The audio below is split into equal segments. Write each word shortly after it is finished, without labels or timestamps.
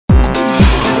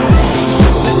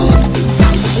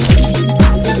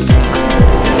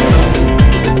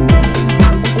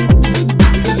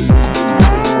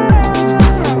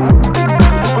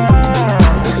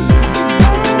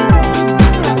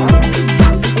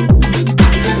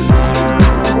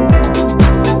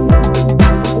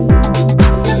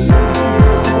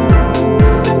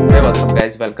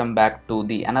back to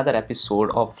the another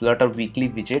episode of Flutter Weekly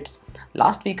Widgets.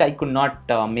 Last week I could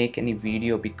not make any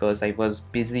video because I was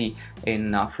busy in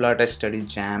Flutter Study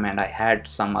Jam and I had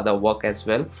some other work as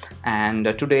well. And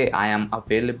today I am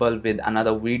available with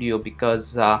another video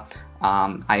because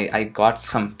I got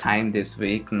some time this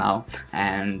week now,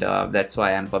 and that's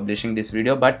why I'm publishing this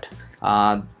video. But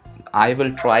I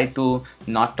will try to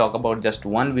not talk about just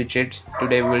one widget.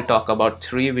 Today we will talk about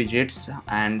 3 widgets,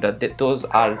 and those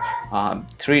are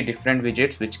 3 different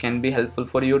widgets which can be helpful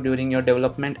for you during your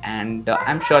development, and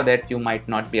I'm sure that you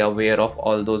might not be aware of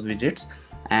all those widgets.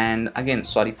 And again,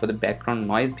 sorry for the background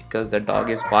noise because the dog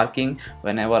is barking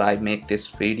whenever I make this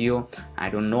video. I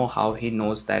don't know how he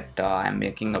knows that I'm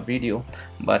making a video,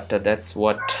 but that's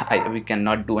what we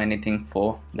cannot do anything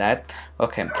for that.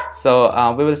 Okay, so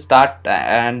we will start,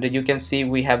 and you can see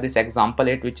we have this example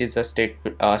 8, which is a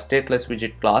stateless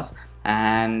widget class,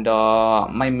 and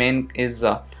my main is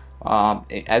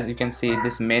as you can see,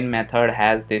 this main method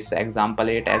has this example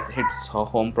 8 as its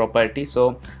home property.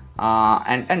 So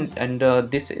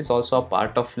this is also a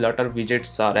part of Flutter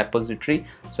widgets repository.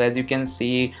 So as you can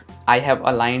see, I have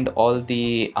aligned all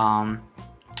the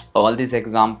all these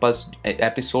examples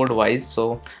episode wise,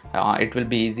 so it will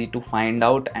be easy to find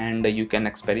out and you can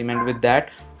experiment with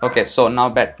that. Okay, so now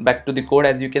back to the code.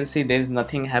 As you can see, there is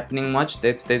nothing happening much.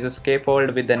 There's a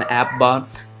scaffold with an app bar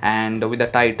and with a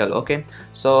title. Okay,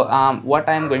 so what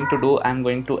I'm going to do, I'm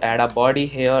going to add a body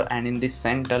here, and in this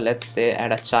center, let's say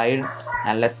add a child,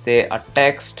 and let's say a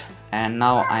text, and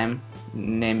now I'm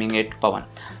naming it Pawan,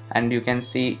 and you can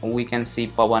see we can see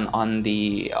Pawan on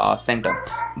the center.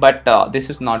 But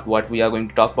this is not what we are going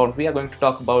to talk about. We are going to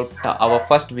talk about our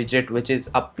first widget, which is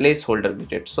a placeholder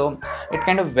widget. So it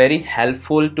kind of very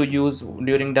helpful to use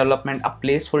during development. A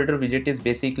placeholder widget is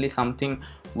basically something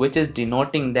which is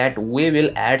denoting that we will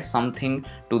add something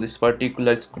to this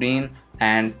particular screen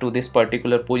and to this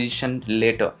particular position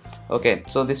later. Okay,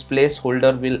 so this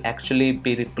placeholder will actually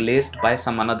be replaced by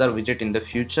some another widget in the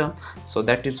future. So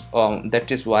that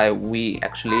is why we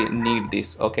actually need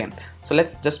this. Okay, so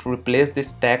let's just replace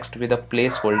this text with a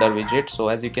placeholder widget. So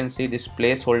as you can see, this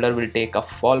placeholder will take a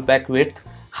fallback width,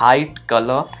 height,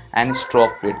 color, and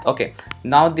stroke width. Okay,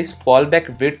 now this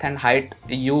fallback width and height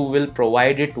you will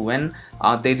provide it when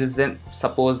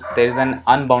suppose there is an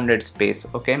unbounded space.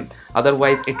 Okay,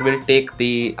 otherwise it will take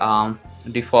the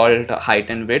default height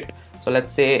and width. So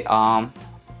let's say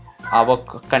our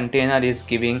container is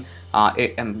giving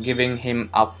him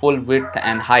a full width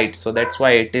and height, so that's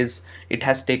why it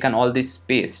has taken all this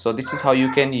space. So this is how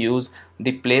you can use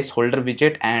the placeholder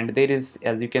widget, and there is,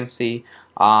 as you can see,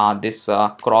 this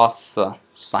cross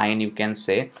sign you can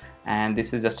say, and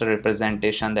this is just a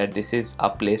representation that this is a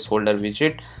placeholder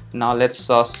widget. Now let's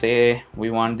say we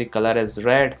want the color as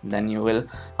red, then you will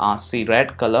see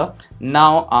red color.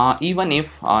 Now even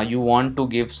if you want to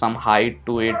give some height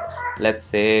to it, let's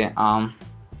say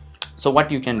so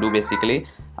what you can do basically,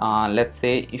 let's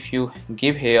say if you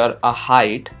give here a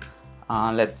height,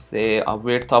 let's say a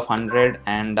width of 100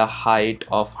 and a height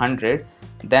of 100,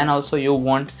 then also you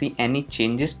won't see any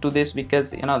changes to this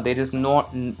because you know there is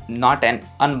not an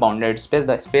unbounded space.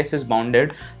 The space is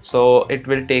bounded, so it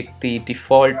will take the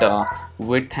default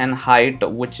width and height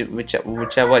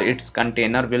whichever its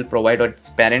container will provide or its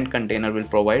parent container will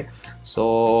provide.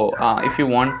 So if you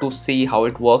want to see how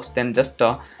it works, then just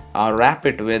wrap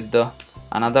it with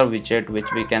another widget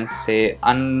which we can say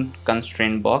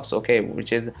unconstrained box. Okay,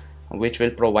 which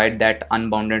will provide that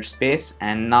unbounded space.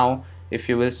 And now if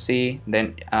you will see,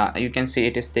 then you can see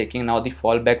it is taking now the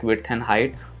fallback width and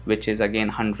height, which is again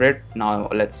 100. Now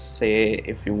let's say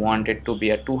if you want it to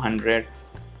be a 200,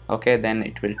 okay, then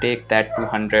it will take that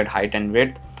 200 height and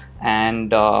width.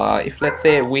 And if let's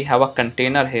say we have a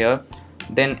container here,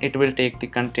 then it will take the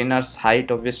container's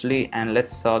height obviously, and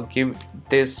let's give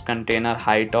this container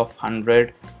height of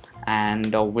 100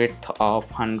 and a width of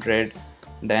 100,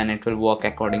 then it will work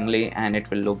accordingly and it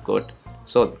will look good.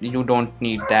 So you don't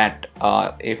need that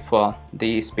if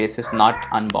the space is not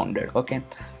unbounded. Okay,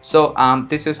 so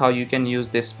this is how you can use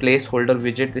this placeholder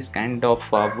widget. This kind of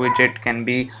widget can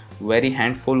be very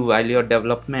handful while your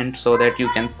development, so that you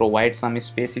can provide some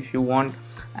space if you want,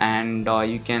 and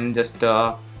you can just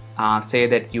say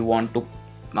that you want to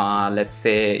let's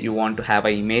say you want to have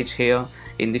an image here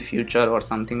in the future or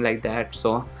something like that.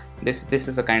 So this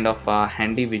is a kind of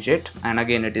handy widget, and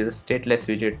again it is a stateless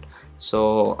widget.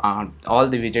 So all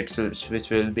the widgets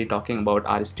which we'll be talking about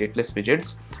are stateless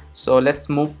widgets. So let's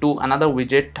move to another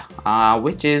widget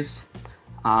which is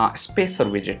spacer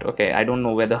widget. Okay, I don't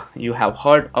know whether you have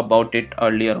heard about it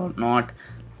earlier or not.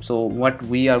 So what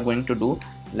we are going to do,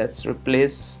 let's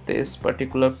replace this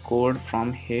particular code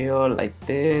from here like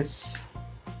this.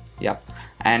 Yeah,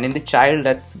 and in the child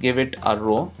let's give it a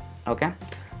row. Okay,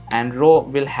 and row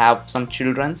will have some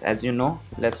children's, as you know.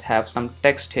 Let's have some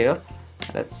text here.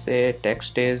 Let's say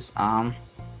text is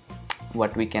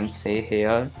what we can say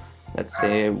here, let's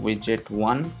say widget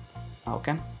 1.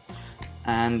 Okay,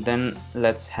 and then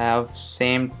let's have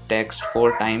same text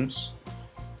 4 times,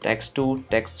 text 2,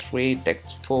 text 3,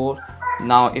 text 4.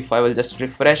 Now if I will just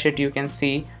refresh it, you can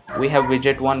see we have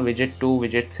widget 1, widget 2,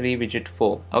 widget 3, widget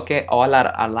 4. okay, all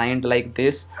are aligned like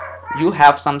this. You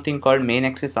have something called main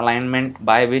axis alignment,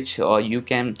 by which you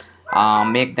can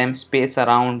make them space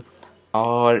around,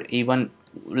 or even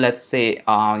let's say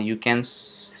you can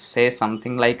say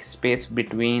something like space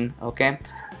between. Okay,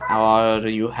 or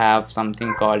you have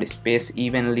something called space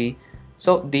evenly.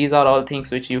 So these are all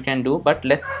things which you can do. But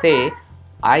let's say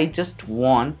I just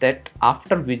want that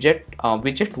after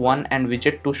widget 1 and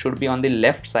widget 2 should be on the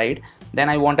left side, then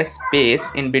I want a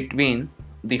space in between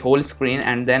the whole screen,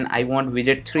 and then I want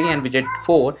widget 3 and widget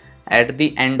 4 at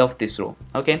the end of this row.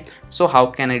 Okay, so how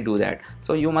can I do that?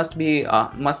 So you must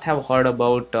have heard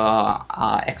about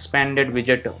expanded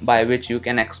widget, by which you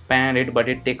can expand it but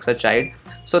it takes a child.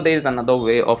 So there is another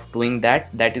way of doing that,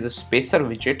 that is a spacer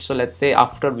widget. So let's say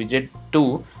after widget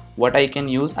 2, what I can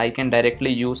use, I can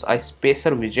directly use a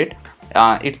spacer widget.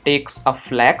 It takes a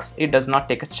flex, it does not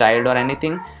take a child or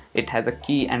anything. It has a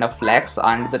key and a flex,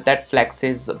 and that flex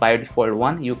is by default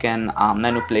 1. You can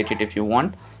manipulate it if you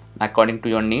want according to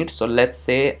your needs. So let's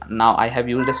say now I have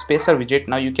used a spacer widget.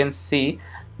 Now you can see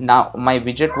now my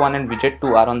widget 1 and widget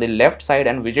 2 are on the left side,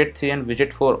 and widget 3 and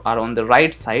widget 4 are on the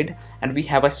right side, and we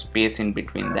have a space in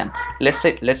between them.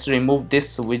 Let's remove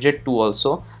this widget 2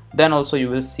 also, then also you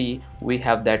will see we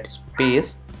have that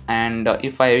space. And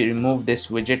if I remove this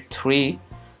widget 3,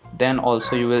 then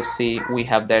also you will see we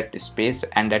have that space,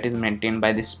 and that is maintained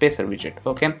by the spacer widget.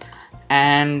 Okay,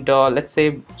 and let's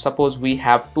say suppose we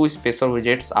have 2 spacer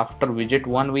widgets. After widget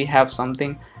 1 we have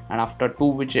something, and after 2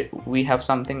 widget we have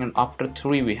something, and after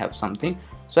 3 we have something.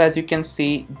 So as you can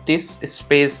see, this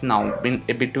space now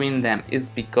between them is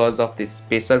because of this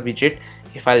spacer widget.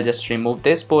 If I'll just remove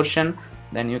this portion,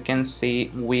 then you can see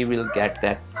we will get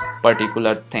that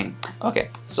particular thing. Okay,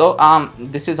 so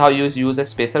this is how you use a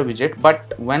spacer widget.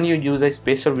 But when you use a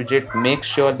spacer widget, make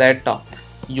sure that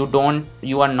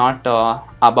you are not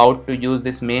about to use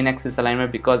this main axis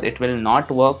alignment, because it will not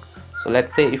work. So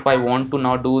let's say if I want to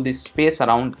now do this space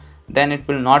around, then it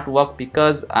will not work,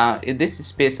 because this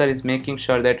spacer is making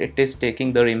sure that it is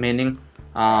taking the remaining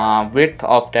width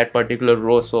of that particular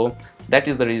row. So that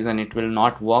is the reason it will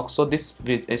not work. So this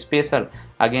spacer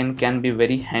again can be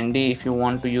very handy if you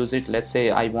want to use it. Let's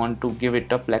say I want to give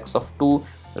it a flex of 2.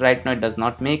 Right now it does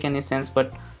not make any sense,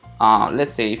 but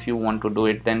let's say if you want to do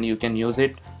it, then you can use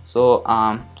it. So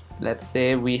let's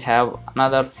say we have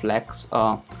another flex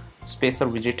spacer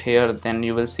widget here, then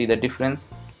you will see the difference.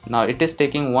 Now it is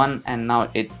taking 1, and now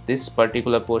this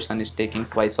particular portion is taking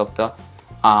twice of the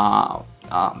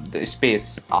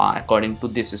space according to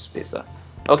this spacer.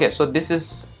 Okay, so this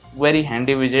is very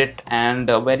handy widget and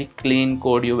a very clean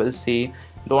code. You will see,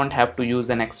 don't have to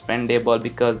use an expandable,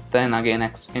 because then again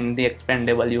in the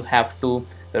expandable you have to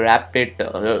wrap it,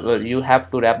 you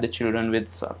have to wrap the children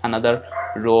with another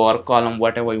row or column,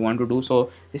 whatever you want to do.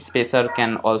 So this spacer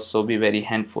can also be very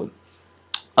handful.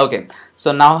 Okay,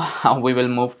 so now we will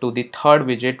move to the third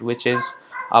widget, which is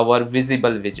our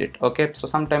visible widget. Okay, so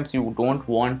sometimes you don't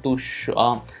want to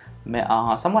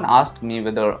someone asked me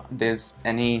whether there's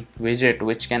any widget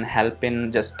which can help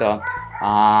in just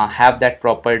have that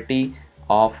property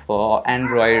of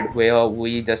Android where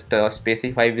we just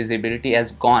specify visibility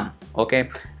as gone. Okay,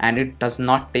 and it does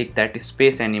not take that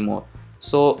space anymore.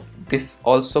 So this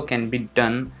also can be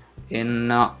done in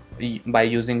by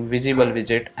using visible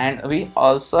widget. And we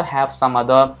also have some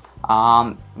other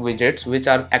widgets which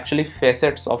are actually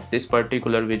facets of this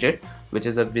particular widget, which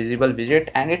is a visible widget,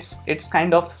 and it's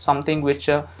kind of something which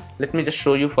let me just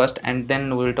show you first, and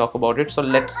then we will talk about it. So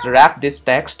let's wrap this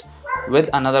text with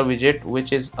another widget,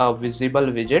 which is a visible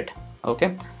widget.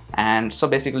 Okay, and so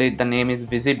basically the name is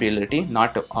visibility,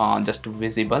 not just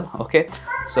visible. Okay,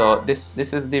 so this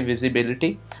is the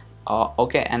visibility.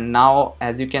 Okay, and now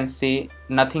as you can see,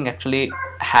 nothing actually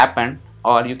happened,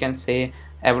 or you can say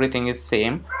everything is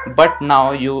same, but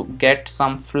now you get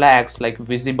some flags like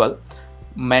visible,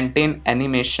 maintain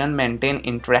animation, maintain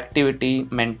interactivity,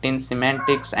 maintain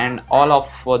semantics, and all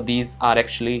of these are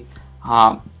actually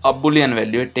a boolean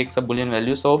value. It takes a boolean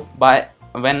value. So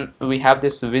when we have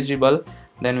this visible,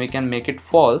 then we can make it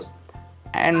false,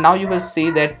 and now you will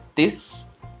see that this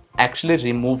actually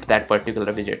removed that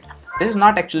particular widget. this is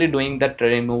not actually doing the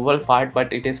removal part,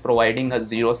 but it is providing a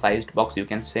zero sized box, you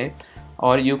can say.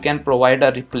 Or you can provide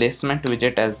a replacement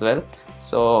widget as well.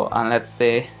 So let's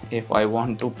say if I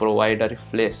want to provide a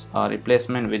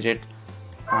replacement widget,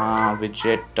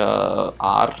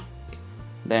 R,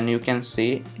 then you will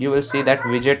see that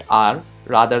widget R,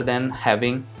 rather than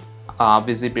having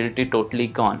visibility totally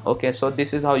gone. Okay, so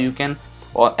this is how you can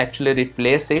actually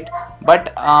replace it.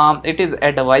 But it is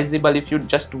advisable if you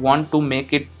just want to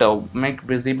make it make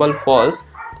visible false,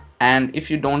 and if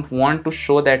you don't want to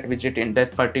show that widget in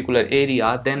that particular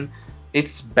area, then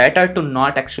it's better to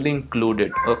not actually include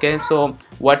it. Okay, so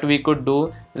what we could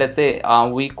do, let's say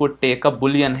we could take a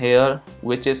boolean here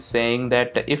which is saying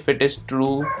that if it is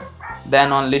true,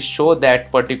 then only show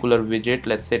that particular widget,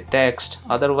 let's say text,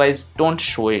 otherwise don't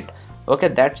show it. Okay,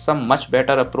 that's a much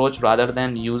better approach rather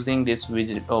than using this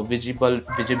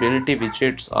visibility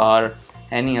widgets or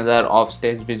any other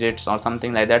offstage widgets or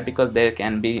something like that, because they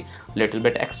can be little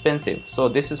bit expensive. So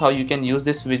this is how you can use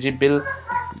this visibility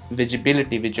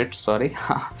widget, sorry.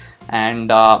 And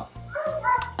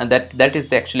that is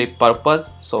the actually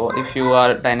purpose. So if you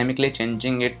are dynamically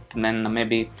changing it, then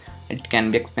maybe it can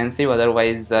be expensive.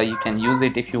 Otherwise you can use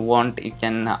it if you want. You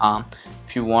can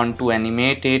if you want to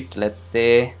animate it, let's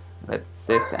say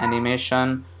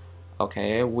animation.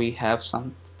 Okay, we have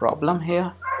some problem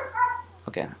here.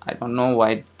 Okay, I don't know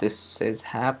why this is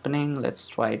happening. Let's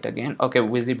try it again. Okay,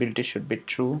 visibility should be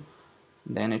true,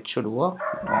 then it should work.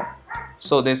 No,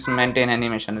 so this maintain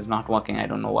animation is not working. I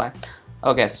don't know why.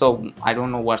 Okay, so I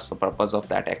don't know what's the purpose of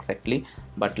that exactly,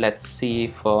 but let's see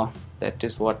if that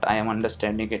is what I am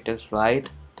understanding it is right.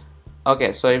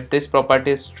 Okay, so if this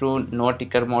property is true, no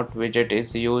ticker mode widget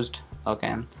is used.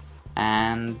 Okay,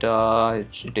 and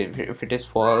if it is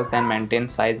false, then maintain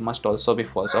size must also be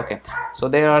false. Okay, so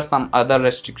there are some other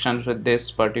restrictions with this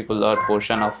particular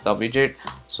portion of the widget,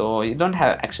 so you don't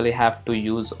actually have to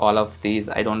use all of these.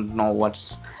 I don't know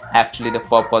what's actually the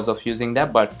purpose of using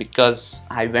that, but because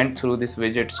I went through this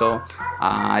widget, so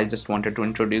I just wanted to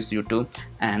introduce you to.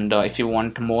 And if you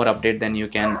want more update, then you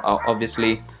can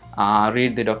obviously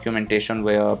read the documentation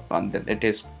where it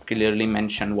is clearly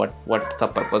mentioned what the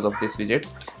purpose of these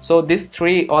widgets. So all these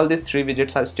three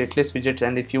widgets are stateless widgets,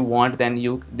 and if you want, then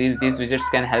these widgets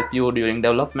can help you during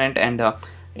development, and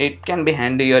it can be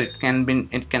handy, or it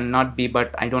cannot be,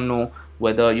 but I don't know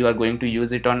whether you are going to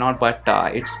use it or not. But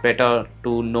it's better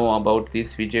to know about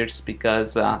these widgets,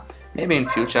 because maybe in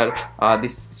future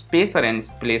this spacer and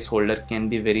placeholder can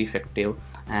be very effective,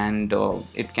 and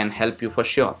it can help you for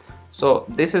sure. So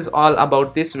this is all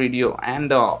about this video,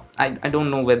 and I don't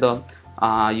know whether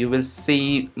you will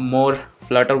see more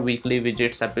Flutter weekly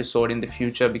widgets episode in the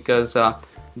future, because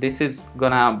this is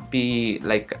gonna be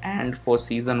like end for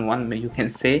season 1, you can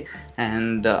say,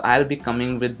 and I'll be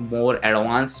coming with more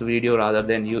advanced video rather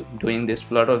than you doing this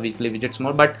Flutter weekly widgets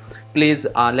more. But please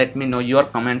let me know your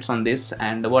comments on this,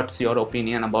 and what's your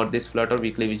opinion about this Flutter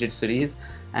weekly widget series.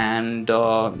 And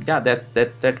yeah,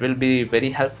 that will be very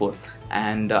helpful.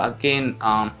 And again,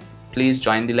 please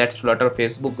join the Let's Flutter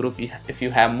Facebook group if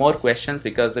you have more questions,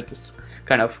 because it is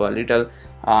kind of a little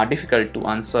difficult to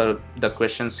answer the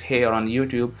questions here on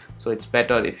YouTube. So it's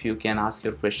better if you can ask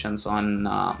your questions on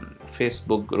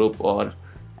Facebook group or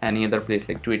any other place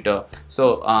like Twitter.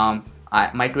 So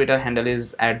my Twitter handle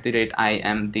is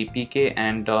 @IamThePK,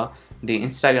 and the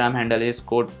Instagram handle is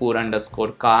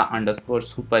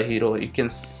codepoor_ka_superhero. You can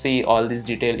see all this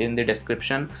detail in the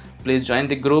description. Please join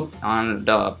the group, and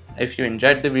if you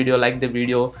enjoyed the video, like the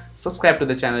video, subscribe to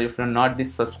the channel if you're not the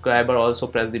subscriber. Also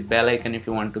press the bell icon if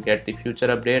you want to get the future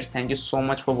updates. Thank you so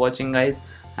much for watching, guys,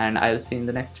 and I'll see you in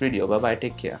the next video. Bye bye,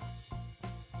 take care.